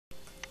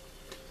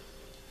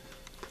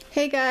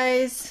Hey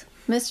guys,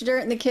 Mr.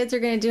 Dirt and the kids are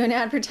going to do an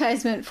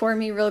advertisement for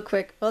me real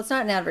quick. Well, it's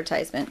not an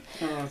advertisement.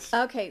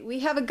 Okay,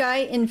 we have a guy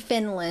in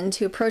Finland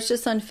who approached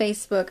us on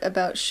Facebook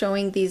about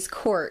showing these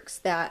corks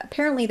that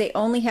apparently they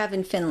only have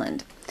in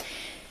Finland.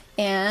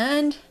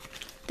 And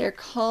they're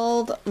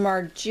called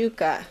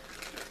Marjuka.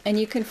 And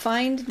you can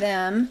find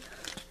them,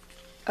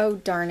 oh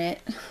darn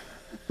it,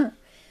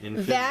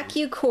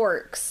 vacuum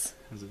corks.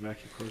 Is it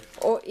vacuum cork?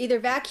 Or either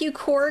vacuum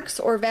corks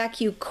or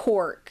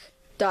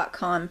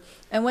vacuumcork.com.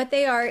 And what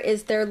they are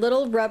is they're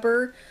little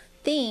rubber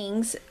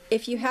things.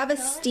 If you have a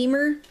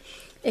steamer,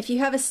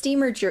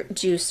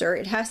 juicer,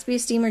 it has to be a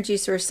steamer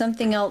juicer or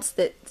something else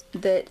that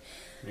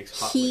makes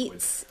hot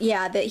heats, liquid.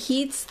 yeah, that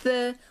heats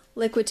the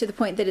liquid to the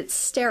point that it's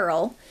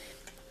sterile.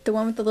 The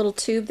one with the little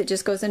tube that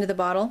just goes into the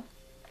bottle.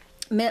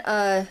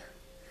 Brad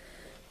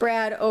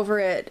over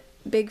at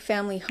Big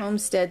Family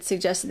Homestead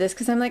suggested this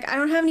because I'm like, I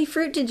don't have any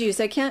fruit to juice.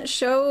 I can't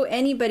show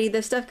anybody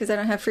this stuff because I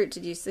don't have fruit to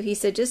juice. So he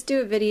said, just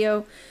do a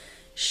video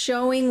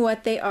showing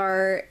what they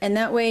are, and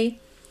that way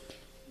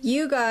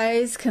you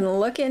guys can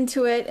look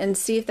into it and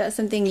see if that's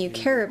something you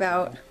care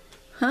about.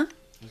 Huh?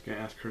 I was going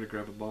to ask her to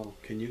grab a bottle.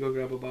 Can you go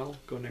grab a bottle?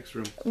 Go next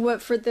room.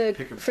 What, for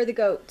the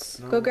goats?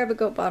 No. Go grab a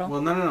goat bottle.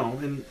 Well, no.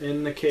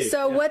 In the cave.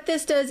 So what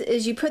this does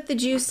is you put the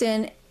juice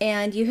in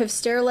and you have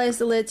sterilized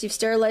the lids, you've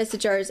sterilized the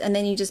jars, and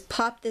then you just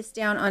pop this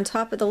down on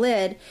top of the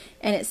lid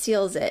and it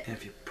seals it. And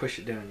if you push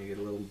it down, you get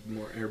a little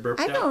more air burped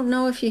out. I don't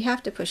know if you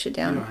have to push it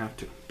down. You don't have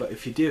to. But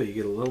if you do, you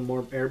get a little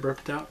more air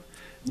burped out.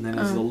 And then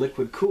as the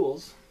liquid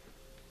cools,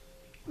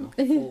 well,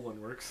 the full one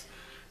works.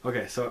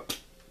 Okay, so it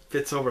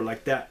fits over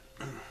like that.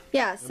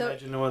 Yeah, so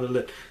imagine no other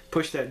lid.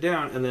 Push that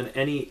down, and then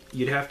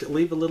you'd have to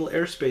leave a little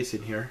airspace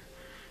in here,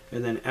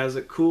 and then as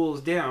it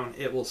cools down,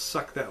 it will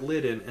suck that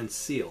lid in and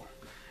seal,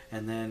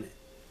 and then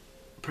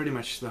pretty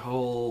much the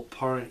whole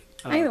part.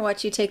 I'm gonna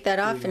watch you take that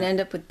off and end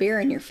up with beer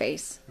in your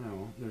face.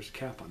 Oh, there's a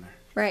cap on there.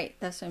 Right,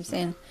 that's what I'm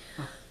saying.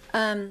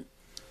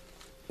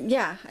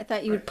 Yeah, I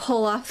thought you would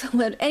pull off the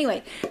lid.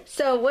 Anyway,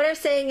 so what I'm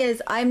saying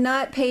is I'm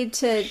not paid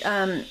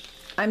to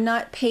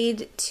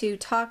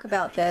talk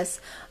about this.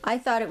 I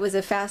thought it was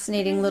a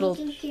fascinating little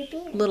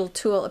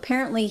tool.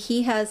 Apparently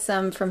he has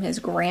some from his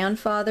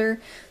grandfather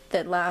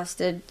that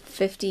lasted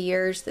 50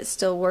 years that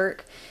still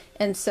work.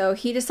 And so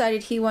he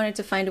decided he wanted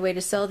to find a way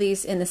to sell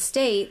these in the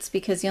States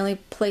because the only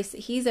place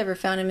that he's ever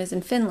found them is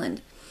in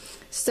Finland.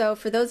 So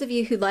for those of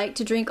you who like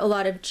to drink a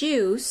lot of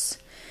juice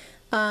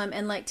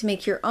and like to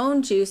make your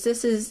own juice,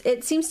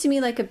 it seems to me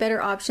like a better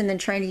option than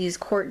trying to use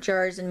quart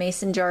jars and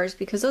mason jars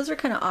because those are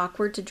kind of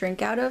awkward to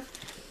drink out of.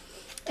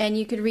 And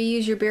you could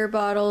reuse your beer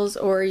bottles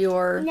or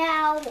your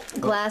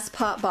glass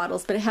pop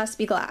bottles, but it has to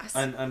be glass.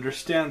 And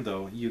understand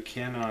though, you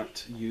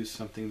cannot use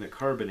something that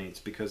carbonates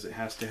because it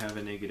has to have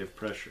a negative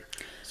pressure.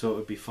 So it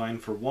would be fine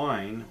for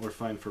wine or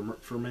fine for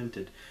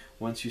fermented.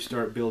 Once you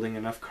start building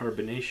enough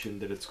carbonation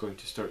that it's going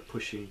to start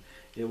pushing,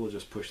 it will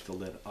just push the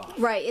lid off.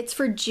 Right, it's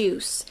for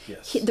juice.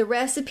 Yes. The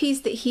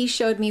recipes that he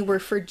showed me were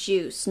for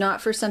juice,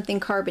 not for something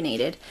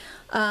carbonated.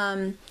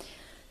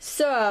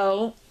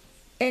 So,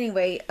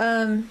 anyway,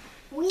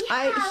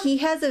 he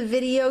has a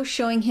video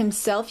showing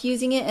himself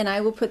using it, and I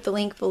will put the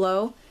link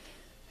below.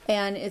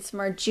 And it's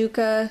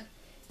Marjuka,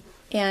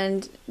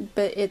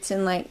 but it's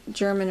in like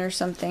German or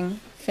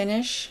something.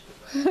 Finnish?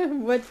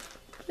 What?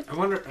 I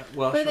wonder.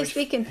 Well, what do they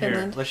speak in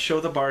Finland? Let's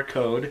show the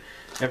barcode.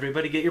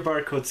 Everybody, get your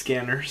barcode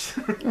scanners.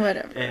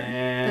 Whatever.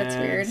 And that's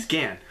weird.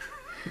 Scan.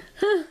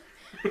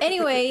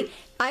 Anyway,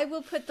 I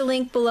will put the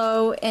link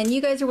below, and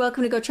you guys are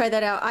welcome to go try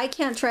that out. I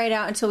can't try it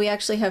out until we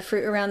actually have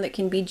fruit around that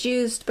can be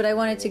juiced, but I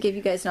wanted to give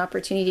you guys an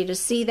opportunity to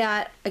see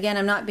that. Again,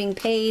 I'm not being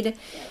paid.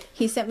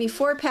 He sent me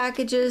 4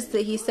 packages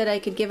that he said I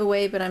could give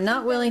away, but I'm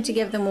not willing to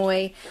give them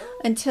away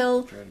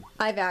until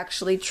I've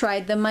actually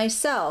tried them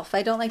myself.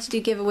 I don't like to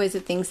do giveaways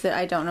of things that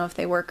I don't know if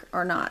they work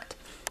or not.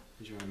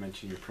 Did you want to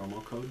mention your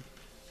promo code?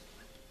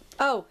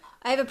 Oh,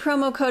 I have a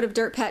promo code of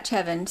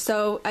Dirtpatcheaven,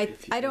 so I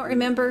don't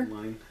remember.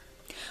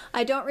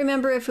 I don't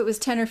remember if it was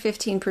 10 or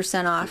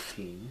 15% off.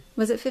 15.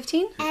 Was it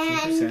 15?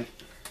 15%.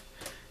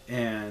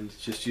 And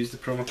just use the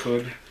promo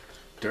code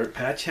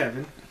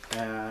Dirtpatcheaven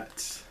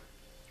at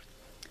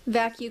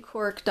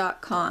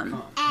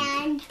vacuumcork.com.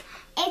 And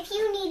if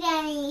you need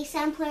any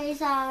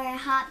samplers or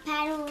hot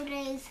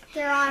paddles,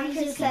 they're on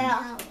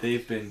sale.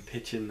 They've been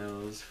pitching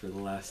those for the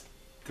last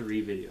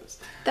 3 videos.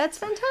 That's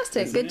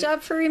fantastic. Good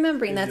job for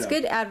remembering. That's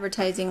good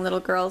advertising,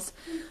 little girls.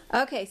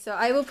 Okay, so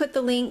I will put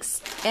the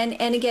links,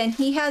 and again,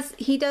 he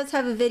does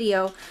have a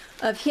video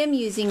of him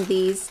using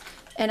these,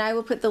 and I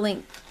will put the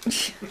link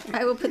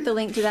I will put the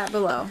link to that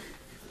below.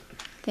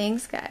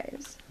 Thanks,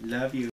 guys. Love you.